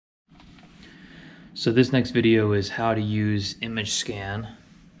So this next video is how to use image scan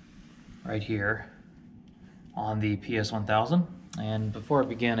right here on the PS1000. And before I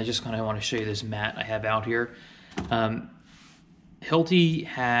begin, I just kind of want to show you this mat I have out here. Hilti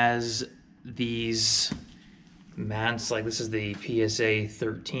has these mats, like this is the PSA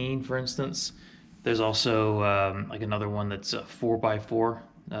 13, for instance. There's also like another one that's a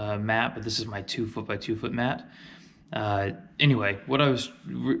 4x4 mat, but this is my 2 foot by 2 foot mat. Anyway, I wanted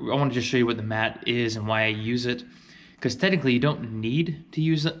to just show you what the mat is and why I use it, because technically you don't need to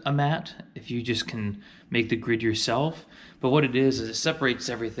use a mat if you just can make the grid yourself. But what it is it separates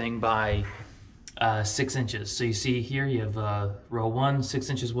everything by 6 inches. So you see here you have row 1 6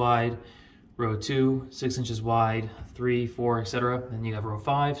 inches wide, row 2 6 inches wide, 3 4 etc. Then you have row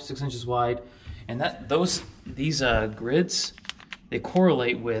 5 6 inches wide, and these grids, they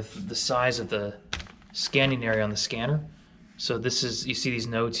correlate with the size of the scanning area on the scanner. So this is, you see these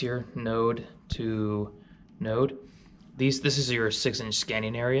nodes here, node to node. This is your 6-inch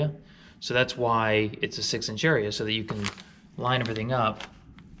scanning area. So that's why it's a 6-inch area, so that you can line everything up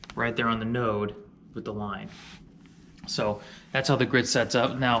right there on the node with the line. So that's how the grid sets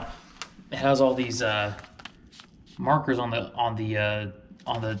up. Now it has all these markers on the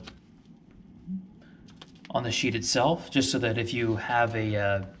sheet itself, just so that if you have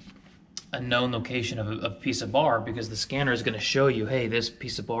a known location of a piece of bar, because the scanner is going to show you, hey, this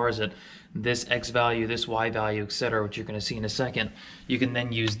piece of bar is at this X value, this Y value, etc., which you're going to see in a second. You can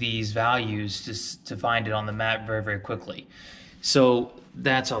then use these values to find it on the map very, very quickly. So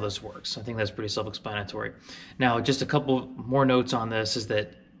that's how this works. I think that's pretty self-explanatory. Now, just a couple more notes on this is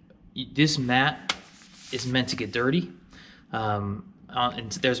that this mat is meant to get dirty.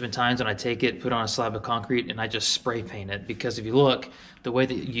 And there's been times when I take it, put on a slab of concrete, and I just spray paint it, because if you look, the way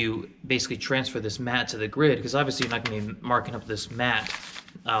that you basically transfer this mat to the grid, because obviously you're not going to be marking up this mat,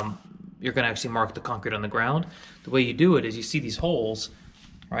 you're going to actually mark the concrete on the ground. The way you do it is you see these holes,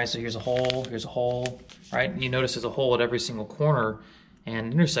 right? So here's a hole, right? You notice there's a hole at every single corner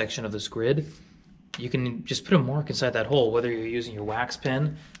and intersection of this grid. You can just put a mark inside that hole, whether you're using your wax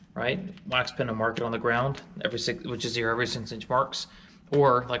pen, right? Wax pen and mark it on the ground, which is your every 6-inch marks.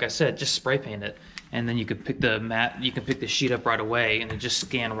 Or, like I said, just spray paint it, and then you could pick the mat, you can pick the sheet up right away, and then just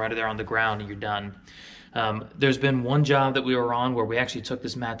scan right there on the ground, and you're done. There's been one job that we were on where we actually took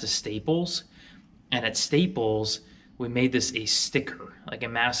this mat to Staples, and at Staples, we made this a sticker, like a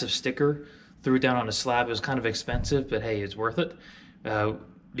massive sticker, threw it down on a slab. It was kind of expensive, but hey, it's worth it.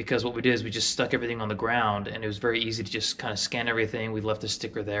 Because what we did is we just stuck everything on the ground, and it was very easy to just kind of scan everything. We left the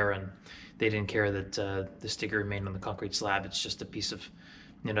sticker there, and they didn't care that the sticker remained on the concrete slab. It's just a piece of,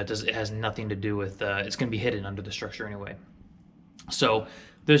 it has nothing to do with, it's going to be hidden under the structure anyway. So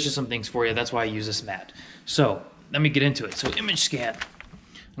there's just some things for you. That's why I use this mat. So let me get into it. So image scan.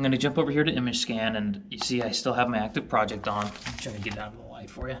 I'm going to jump over here to image scan, and you see I still have my active project on. I'm trying to get it out of the light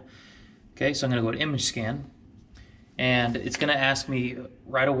for you. Okay, so I'm going to go to image scan. And it's going to ask me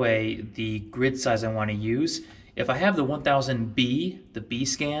right away the grid size I want to use. If I have the 1000B, the B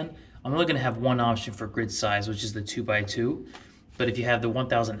scan, I'm only going to have one option for grid size, which is the 2x2. But if you have the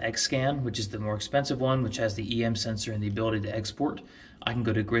 1000X scan, which is the more expensive one, which has the EM sensor and the ability to export, I can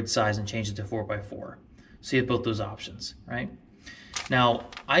go to grid size and change it to 4x4. So you have both those options, right? Now,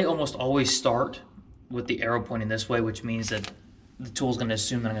 I almost always start with the arrow pointing this way, which means that the tool is going to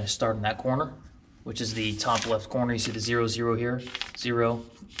assume that I'm going to start in that corner, which is the top left corner. You see the 0 0 here, 0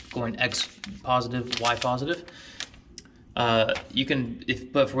 going X positive, Y positive. You can,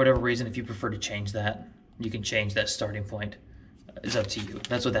 but for whatever reason, if you prefer to change that, you can change that starting point. It's up to you.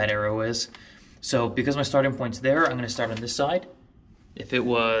 That's what that arrow is. So because my starting point's there, I'm going to start on this side. If it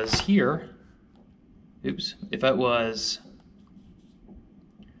was here, if it was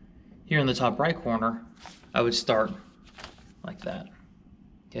here in the top right corner, I would start like that,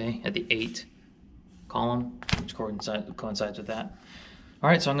 okay, at the 8 column, which coincides with that. All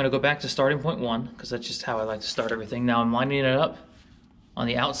right, so I'm going to go back to starting point 1, because that's just how I like to start everything. Now I'm lining it up on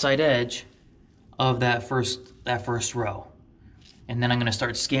the outside edge of that first row, and then I'm going to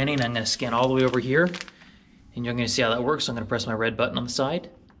start scanning. I'm going to scan all the way over here, and you're going to see how that works. So I'm going to press my red button on the side.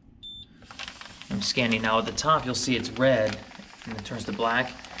 I'm scanning now. At the top, you'll see it's red, and it turns to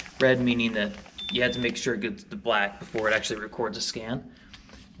black. Red meaning that you had to make sure it gets to black before it actually records a scan.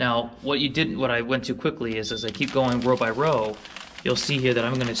 Now, what I went too quickly is, as I keep going row by row, you'll see here that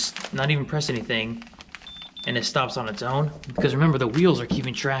I'm going to not even press anything, and it stops on its own. Because remember, the wheels are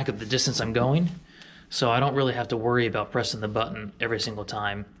keeping track of the distance I'm going, so I don't really have to worry about pressing the button every single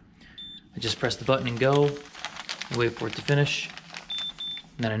time. I just press the button and go, wait for it to finish,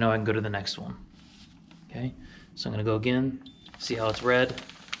 and then I know I can go to the next one. Okay, so I'm going to go again, see how it's red.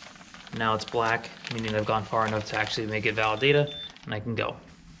 Now it's black, meaning I've gone far enough to actually make it valid data, and I can go.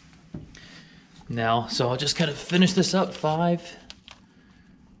 Now, so I'll just kind of finish this up, 5.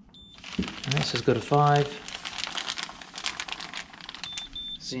 All right, so let's go to 5.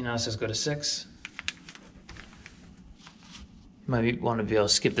 See, now it says go to 6. You might want to be able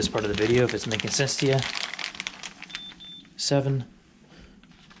to skip this part of the video if it's making sense to you. 7.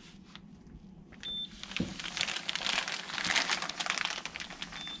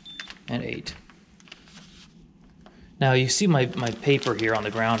 And 8. Now you see my paper here on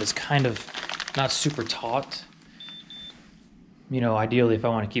the ground is kind of not super taut. You know, ideally if I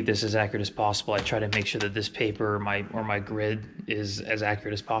want to keep this as accurate as possible, I try to make sure that this paper or my grid is as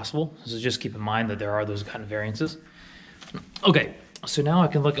accurate as possible. So just keep in mind that there are those kind of variances. Okay, so now I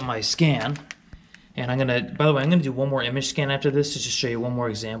can look at my scan, and by the way, I'm gonna do one more image scan after this to just show you one more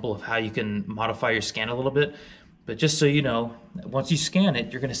example of how you can modify your scan a little bit. But just so you know, once you scan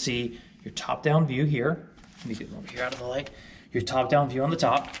it, you're gonna see your top-down view here. Let me get over here out of the light. Your top-down view on the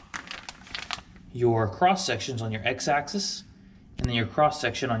top, your cross-sections on your x-axis, and then your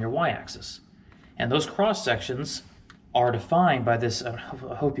cross-section on your y-axis. And those cross-sections are defined by this, I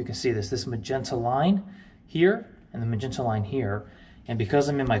hope you can see this magenta line here, and the magenta line here. And because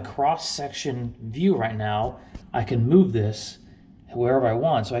I'm in my cross-section view right now, I can move this wherever I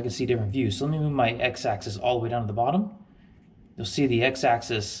want so I can see different views. So let me move my x-axis all the way down to the bottom. You'll see the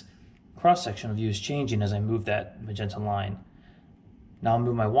x-axis cross-sectional view is changing as I move that magenta line. Now I'll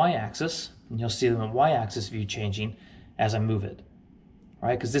move my y-axis, and you'll see the y-axis view changing as I move it.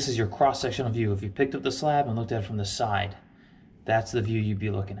 Right? Because this is your cross-sectional view. If you picked up the slab and looked at it from the side, that's the view you'd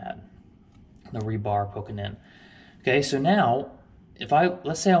be looking at. The rebar poking in. Okay, so now,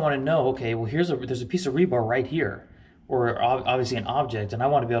 let's say I want to know, okay, well there's a piece of rebar right here, or obviously an object, and I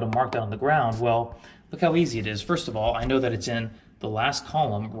want to be able to mark that on the ground. Well, look how easy it is. First of all, I know that it's in the last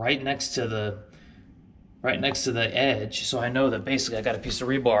column, right next to the edge, so I know that basically I got a piece of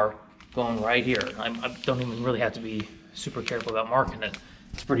rebar going right here. I don't even really have to be super careful about marking it.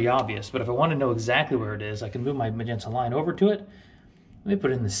 It's pretty obvious. But if I want to know exactly where it is, I can move my magenta line over to it. Let me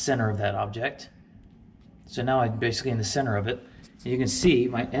put it in the center of that object. So now I'm basically in the center of it. And you can see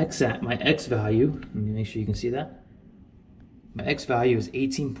my x value. Let me make sure you can see that. My x value is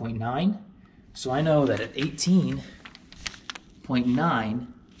 18.9. So I know that at 18.9,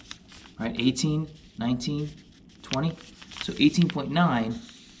 right, 18, 19, 20. So 18.9,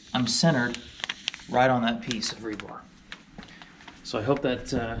 I'm centered right on that piece of rebar. So I hope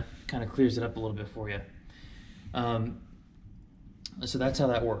that kind of clears it up a little bit for you. So that's how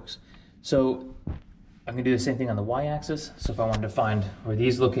that works. So I'm going to do the same thing on the y-axis. So if I wanted to find where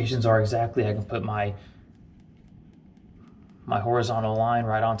these locations are exactly, I can put my horizontal line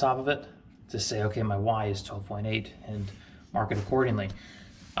right on top of it to say, okay, my y is 12.8 and mark it accordingly.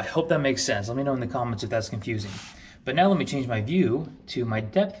 I hope that makes sense. Let me know in the comments if that's confusing. But now let me change my view to my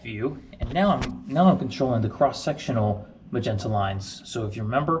depth view, and now I'm controlling the cross-sectional magenta lines. So if you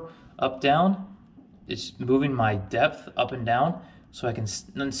remember, up, down, it's moving my depth up and down. So I can,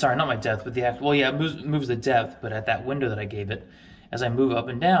 sorry, not my depth, but the actual, well, yeah, it moves the depth, but at that window that I gave it, as I move up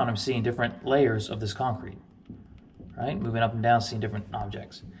and down, I'm seeing different layers of this concrete, right? Moving up and down, seeing different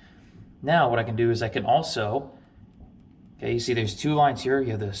objects. Now what I can do is I can also, okay, you see there's two lines here.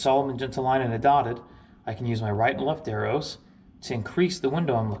 You have the solid magenta line and a dotted. I can use my right and left arrows to increase the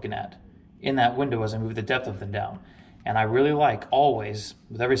window I'm looking at in that window as I move the depth up and down. And I really like always,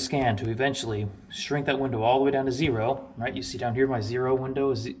 with every scan, to eventually shrink that window all the way down to 0, right? You see down here my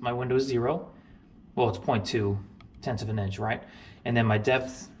window is 0. Well, it's 0.2 tenths of an inch, right? And then my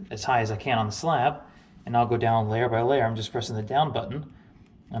depth as high as I can on the slab, and I'll go down layer by layer. I'm just pressing the down button,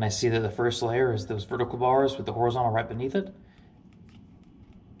 and I see that the first layer is those vertical bars with the horizontal right beneath it.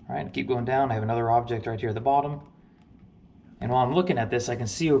 All right, keep going down. I have another object right here at the bottom. And while I'm looking at this, I can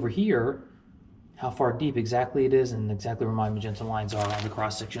see over here how far deep exactly it is and exactly where my magenta lines are on the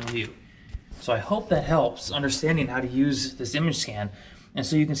cross-section view. So I hope that helps understanding how to use this image scan. And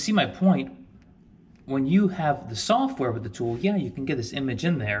so you can see my point. When you have the software with the tool, yeah, you can get this image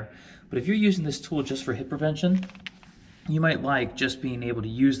in there. But if you're using this tool just for hit prevention, you might like just being able to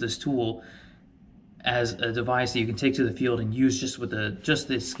use this tool as a device that you can take to the field and use just with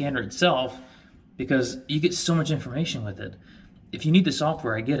the scanner itself, because you get so much information with it. If you need the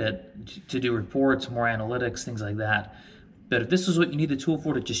software, I get it, to do reports, more analytics, things like that. But if this is what you need the tool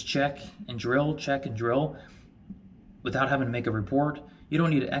for, to just check and drill, without having to make a report, you don't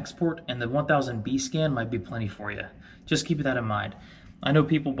need to export, and the 1000 B scan might be plenty for you. Just keep that in mind. I know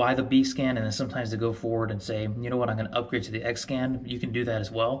people buy the B scan and then sometimes they go forward and say, you know what, I'm going to upgrade to the X scan. You can do that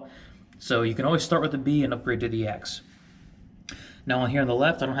as well. So you can always start with the B and upgrade to the X. Now on here on the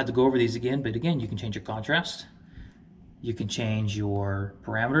left, I don't have to go over these again, but again, you can change your contrast. You can change your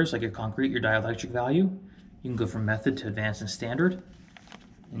parameters, like your concrete, your dielectric value. You can go from method to advanced and standard.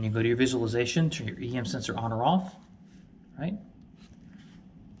 And you go to your visualization, turn your EM sensor on or off, right?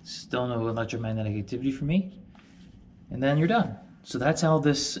 Still no electromagnetic activity for me. And then you're done. So that's how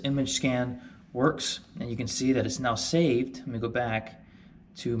this image scan works. And you can see that it's now saved. Let me go back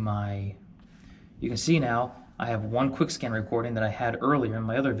to my, you can see now I have one quick scan recording that I had earlier in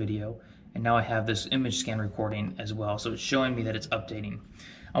my other video. And now I have this image scan recording as well. So it's showing me that it's updating.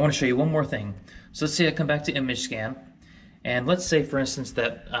 I want to show you one more thing. So let's say I come back to image scan. And let's say, for instance,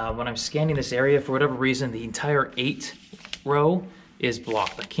 that when I'm scanning this area, for whatever reason, the entire 8 row is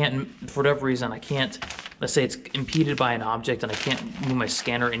blocked. I can't, for whatever reason, I can't, let's say it's impeded by an object and I can't move my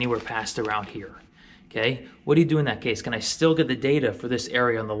scanner anywhere past around here. Okay, what do you do in that case? Can I still get the data for this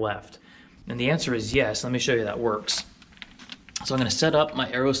area on the left? And the answer is yes. Let me show you that works. So I'm going to set up,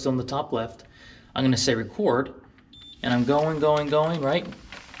 my arrow still in the top left. I'm going to say record, and I'm going, right?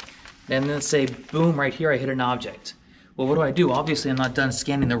 And then say, boom, right here, I hit an object. Well, what do? Obviously, I'm not done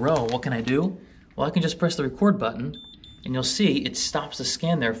scanning the row. What can I do? Well, I can just press the record button, and you'll see it stops the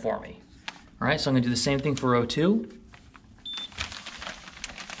scan there for me. All right, so I'm going to do the same thing for row 2.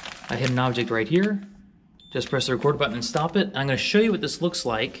 I hit an object right here. Just press the record button and stop it. I'm going to show you what this looks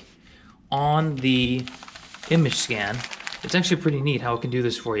like on the image scan. It's actually pretty neat how it can do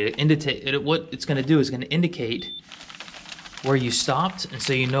this for you. What it's going to do is going to indicate where you stopped, and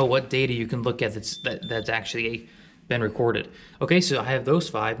so you know what data you can look at that's actually been recorded. Okay, so I have those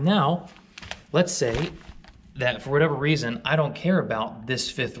 5. Now, let's say that for whatever reason, I don't care about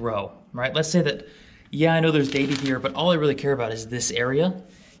this 5th row, right? Let's say that, yeah, I know there's data here, but all I really care about is this area,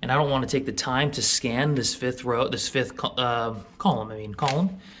 and I don't want to take the time to scan this 5th row, this 5th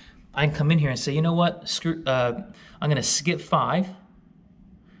column. I can come in here and say, you know what, I'm going to skip 5. I'm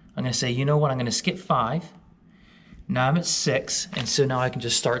going to say, you know what, I'm going to skip 5. Now I'm at 6, and so now I can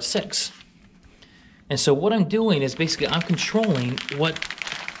just start 6. And so what I'm doing is basically I'm controlling what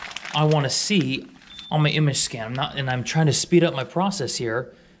I want to see on my image scan. I'm trying to speed up my process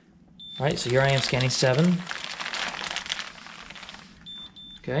here. All right, so here I am scanning 7.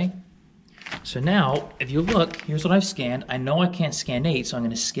 Okay. So now, if you look, here's what I've scanned. I know I can't scan 8, so I'm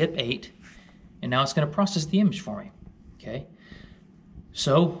going to skip 8. And now it's going to process the image for me. Okay.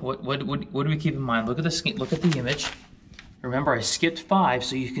 So what do we keep in mind? Look at the image. Remember, I skipped 5,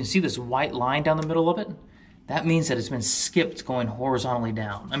 so you can see this white line down the middle of it. That means that it's been skipped going horizontally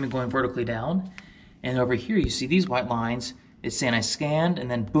down. Going vertically down. And over here, you see these white lines. It's saying I scanned, and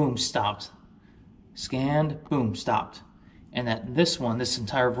then boom, stopped. Scanned, boom, stopped. And that this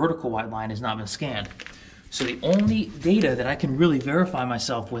entire vertical white line has not been scanned. So the only data that I can really verify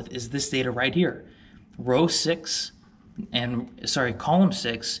myself with is this data right here. Column 6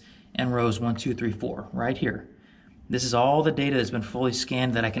 and rows 1, 2, 3, 4, right here. This is all the data that's been fully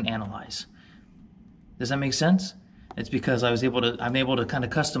scanned that I can analyze. Does that make sense? It's because I'm able to kind of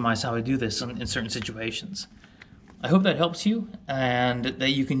customize how I do this in certain situations. I hope that helps you and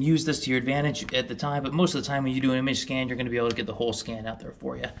that you can use this to your advantage at the time, but most of the time when you do an image scan, you're going to be able to get the whole scan out there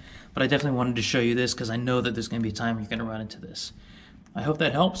for you. But I definitely wanted to show you this because I know that there's going to be a time you're going to run into this. I hope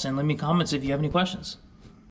that helps, and leave me comments if you have any questions.